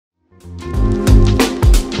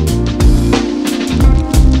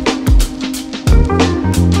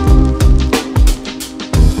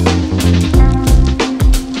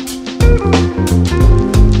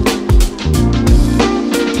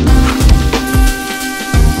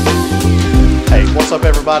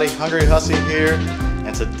everybody, Hungry Hussey here,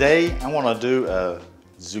 and today I want to do a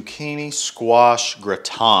zucchini squash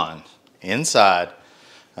gratin inside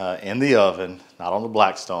in the oven, not on the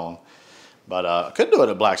Blackstone, but I could do it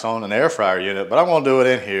at Blackstone, an air fryer unit, but I'm going to do it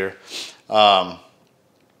in here. I've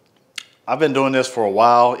been doing this for a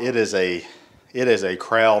while. It is a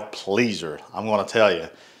crowd pleaser, I'm going to tell you.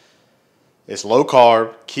 It's low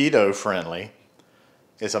carb, keto friendly.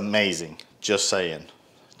 It's amazing, just saying.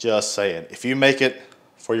 Just saying. If you make it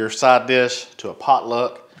for your side dish to a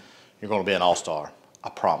potluck, you're going to be an all-star. I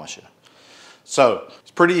promise you. So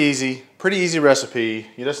it's pretty easy recipe.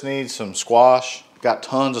 You just need some squash. Got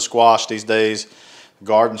tons of squash these days. The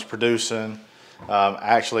garden's producing. I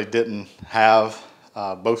actually didn't have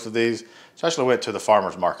both of these. So I actually went to the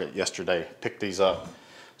farmer's market yesterday, picked these up.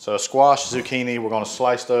 So squash, zucchini, we're going to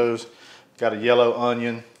slice those. Got a yellow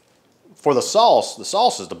onion. For the sauce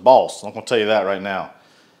is the boss. I'm going to tell you that right now.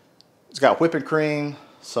 It's got whipping cream,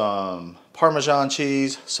 some parmesan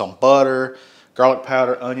cheese, some butter, garlic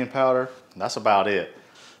powder, onion powder, and that's about it.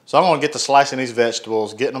 So I'm going to get to slicing these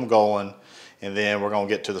vegetables, getting them going, and then we're going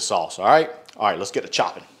to get to the sauce, all right? All right, let's get to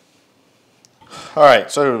chopping. All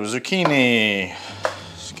right, so zucchini,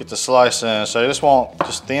 let's get the slicing. So you just want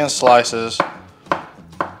just thin slices.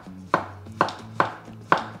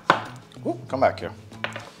 Whoop, come back here.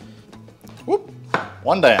 Whoop,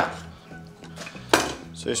 one down.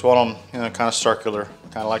 So you just want them, kind of circular,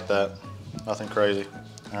 kind of like that. Nothing crazy.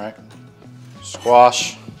 All right.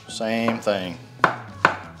 Squash, same thing.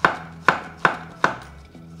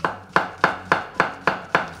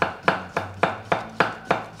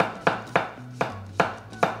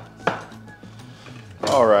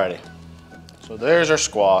 Alrighty. So there's our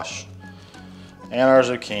squash and our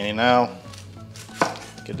zucchini. Now,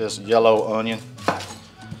 get this yellow onion.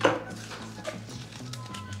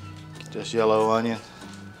 Get this yellow onion.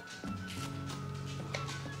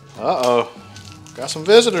 Uh-oh, got some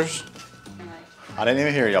visitors. I didn't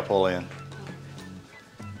even hear y'all pull in.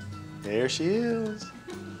 There she is.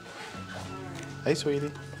 Hey,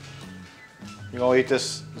 sweetie. You gonna eat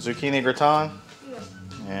this zucchini gratin?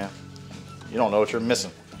 Yeah. You don't know what you're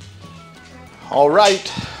missing. All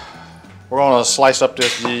right, we're gonna slice up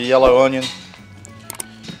this yellow onion.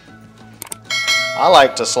 I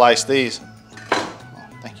like to slice these.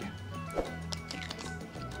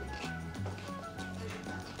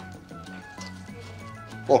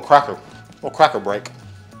 Little cracker break.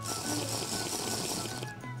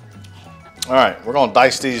 All right, we're gonna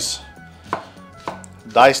dice these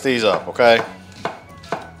up, okay?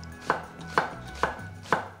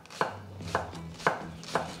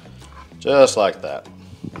 Just like that.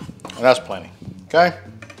 And that's plenty, okay?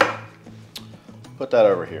 Put that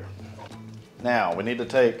over here. Now we're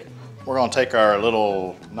gonna take our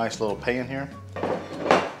nice little pan here.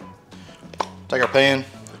 Take our pan,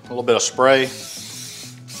 a little bit of spray.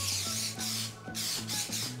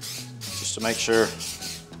 To make sure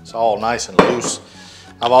it's all nice and loose.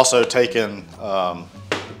 I've also taken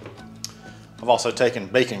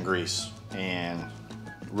bacon grease and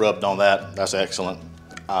rubbed on that. That's excellent.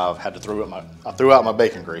 I threw out my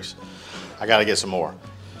bacon grease. I got to get some more.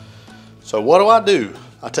 So what do?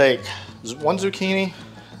 I take one zucchini,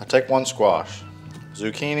 I take one squash,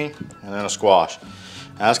 zucchini, and then a squash.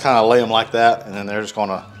 And I just kind of lay them like that, and then they're just going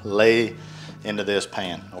to lay into this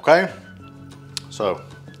pan. Okay? So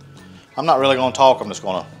I'm not really going to talk, I'm just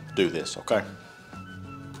going to do this, okay?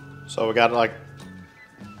 So we got it like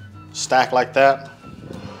stacked like that.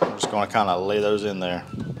 I'm just going to kind of lay those in there,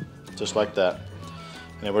 just like that.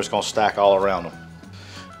 And then we're just going to stack all around them.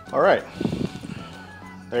 All right,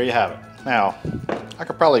 there you have it. Now, I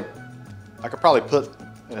could probably put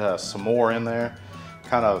some more in there,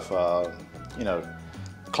 kind of,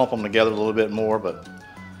 clump them together a little bit more, but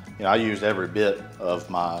I used every bit of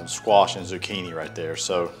my squash and zucchini right there.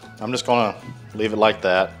 So I'm just gonna leave it like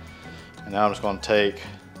that. And now I'm just gonna take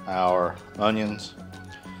our onions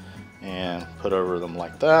and put over them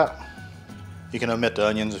like that. You can omit the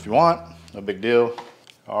onions if you want, no big deal.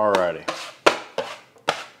 Alrighty.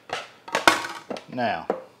 Now,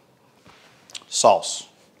 sauce.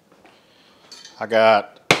 I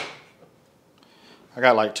got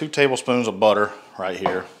like 2 tablespoons of butter right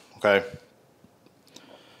here, okay?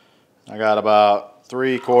 I got about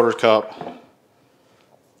 3/4 cup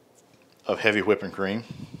of heavy whipping cream.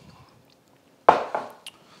 I'm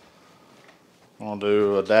gonna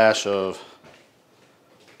do a dash of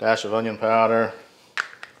onion powder,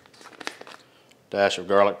 dash of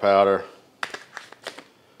garlic powder. So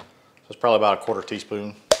it's probably about a 1/4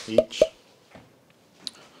 teaspoon each.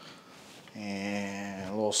 And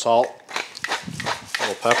a little salt, a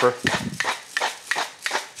little pepper,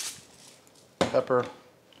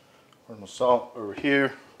 Put my salt over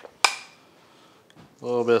here. A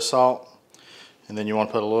little bit of salt. And then you want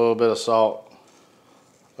to put a little bit of salt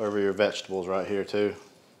over your vegetables right here too.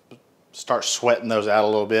 Start sweating those out a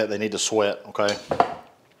little bit. They need to sweat, okay?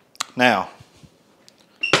 Now,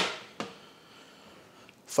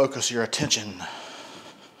 focus your attention.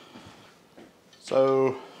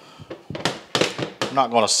 So, you're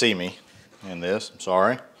not going to see me in this, I'm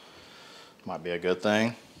sorry. Might be a good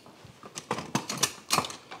thing.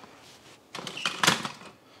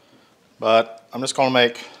 But I'm just going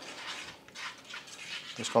to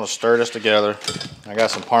stir this together. I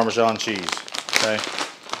got some Parmesan cheese, okay?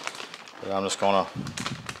 That I'm just going to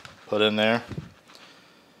put in there.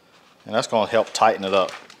 And that's going to help tighten it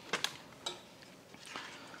up.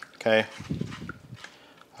 Okay.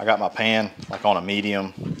 I got my pan like on a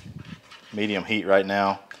medium heat right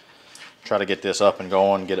now. Try to get this up and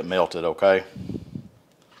going, get it melted, okay?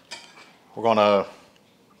 We're going to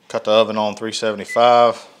cut the oven on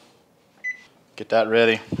 375. Get that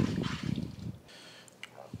ready.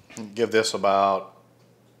 Give this about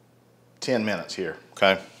 10 minutes here,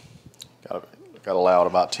 okay? Got to allow it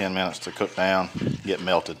about 10 minutes to cook down, get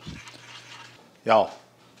melted. Y'all,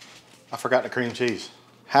 I forgot the cream cheese.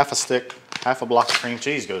 Half a block of cream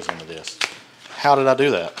cheese goes into this. How did I do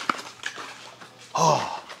that?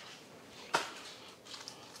 Oh.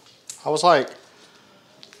 I was like,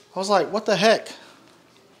 what the heck?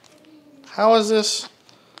 How is this?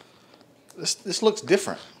 This looks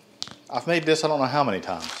different. I've made this I don't know how many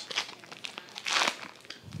times.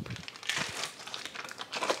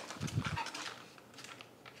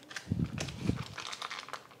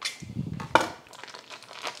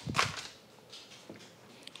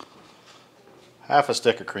 Half a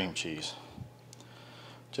stick of cream cheese.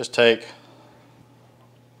 Just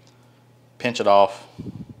pinch it off.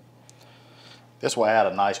 This will add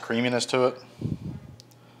a nice creaminess to it.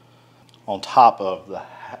 On top of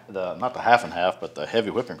not the half and half, but the heavy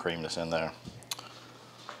whipping cream that's in there.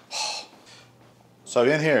 So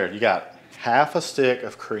in here, you got half a stick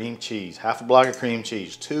of cream cheese, half a block of cream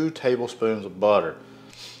cheese, 2 tablespoons of butter,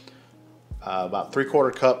 about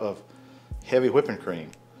 3/4 cup of heavy whipping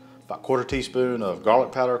cream, about 1/4 teaspoon of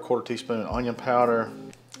garlic powder, 1/4 teaspoon of onion powder,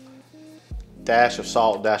 dash of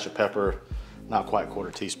salt, dash of pepper, not quite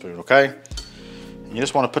 1/4 teaspoon, okay? And you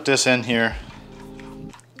just want to put this in here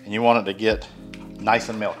and you want it to get nice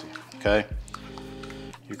and melty, okay?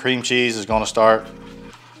 Your cream cheese is going to start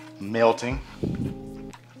melting,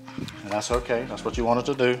 and that's okay. That's what you want it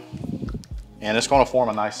to do. And it's going to form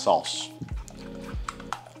a nice sauce.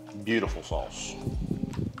 Beautiful sauce.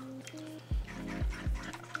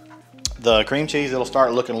 The cream cheese, it'll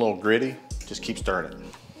start looking a little gritty. Just keep stirring it.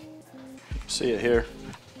 See it here?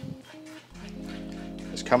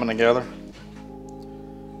 It's coming together.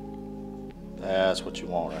 That's what you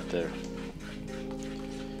want right there.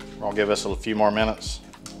 We're gonna give this a few more minutes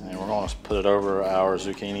and we're gonna put it over our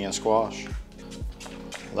zucchini and squash.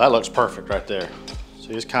 Well, that looks perfect right there.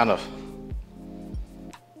 See, it's kind of,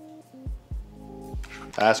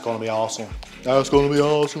 that's gonna be awesome. That's gonna be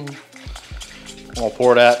awesome. We're gonna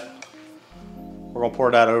pour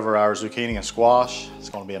that over our zucchini and squash. It's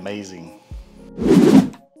gonna be amazing.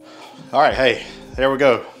 All right, hey, there we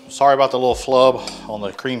go. Sorry about the little flub on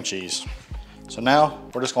the cream cheese. So now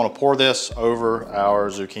we're just gonna pour this over our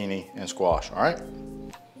zucchini and squash, all right?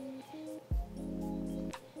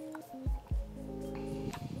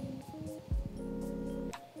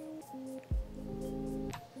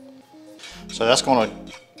 So that's gonna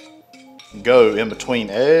go in between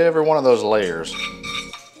every one of those layers.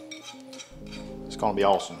 It's gonna be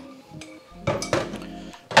awesome.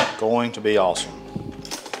 Going to be awesome.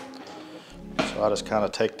 So I just kind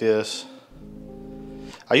of take this.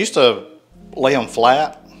 I used to lay them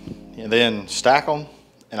flat and then stack them,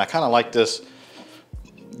 and I kind of like this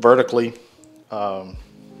vertically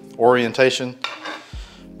orientation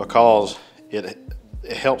because it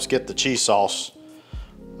helps get the cheese sauce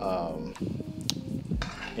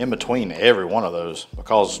in between every one of those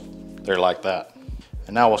because they're like that.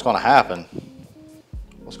 And now what's going to happen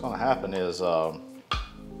is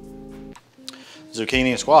zucchini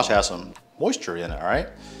and squash has some moisture in it, all right?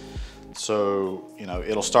 So, you know,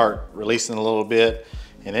 it'll start releasing a little bit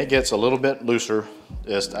and it gets a little bit looser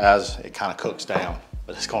just as it kind of cooks down,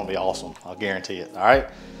 but it's going to be awesome. I'll guarantee it. All right.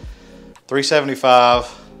 375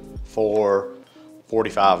 for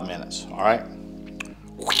 45 minutes. All right.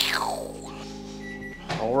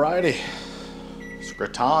 All righty. It's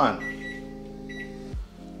gratin.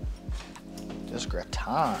 Just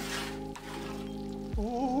gratin.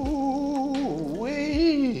 Ooh-wee.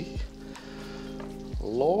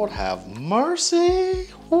 Lord have mercy.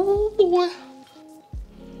 Oh boy.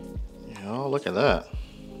 Oh, look at that.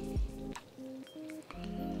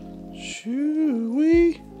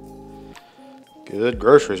 Shoo-wee. Good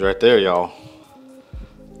groceries right there, y'all.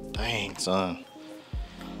 Dang, son.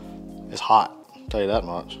 It's hot, I'll tell you that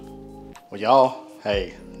much. Well, y'all,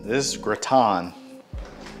 hey, this gratin,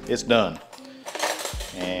 it's done.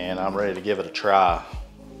 And I'm ready to give it a try.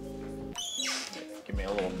 Give me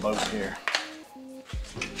a little moat here.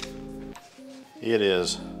 It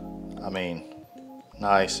is, I mean,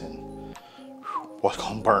 nice and what's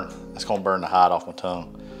gonna burn? That's gonna burn the hide off my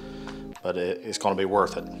tongue. But it's gonna be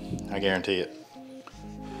worth it. I guarantee it.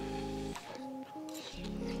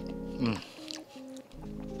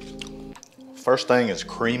 First thing is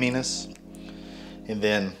creaminess. And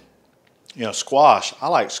then, you know, squash. I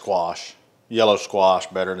like squash. Yellow squash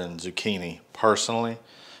better than zucchini personally.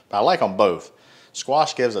 But I like them both.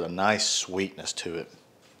 Squash gives it a nice sweetness to it.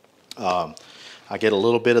 I get a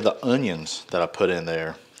little bit of the onions that I put in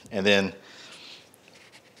there. And then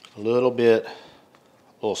a little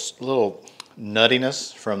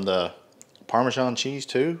nuttiness from the Parmesan cheese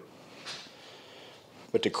too.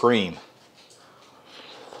 With the cream.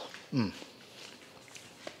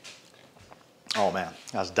 Oh man,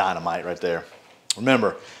 that's dynamite right there.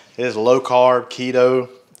 Remember, it is low carb, keto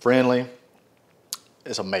friendly.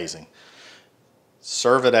 It's amazing.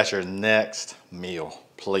 Serve it at your next meal,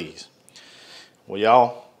 please. Well,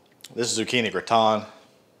 y'all, this is zucchini gratin.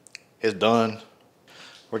 It's done.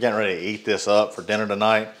 We're getting ready to eat this up for dinner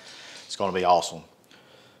tonight. It's gonna be awesome.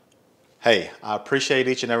 Hey, I appreciate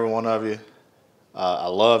each and every one of you. I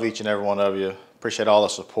love each and every one of you. Appreciate all the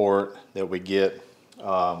support that we get.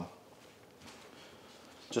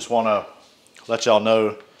 Just want to let y'all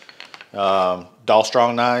know, Doll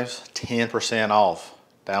Strong knives, 10% off.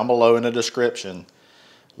 Down below in the description,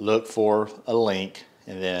 look for a link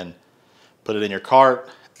and then put it in your cart,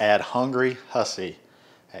 add Hungry Hussey.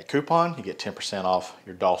 At coupon, you get 10% off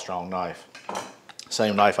your Doll Strong knife.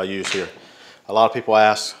 Same knife I use here. A lot of people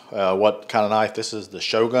ask what kind of knife. This is the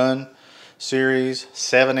Shogun series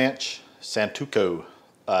 7-inch Santoku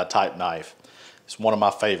type knife. It's one of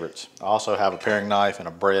my favorites. I also have a paring knife and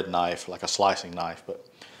a bread knife, like a slicing knife, but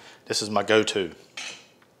this is my go-to.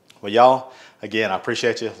 Well, y'all, again, I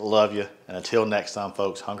appreciate you, love you, and until next time,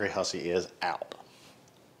 folks, Hungry Hussey is out.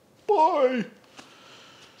 Bye.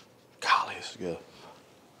 Golly, this is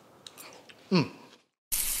good.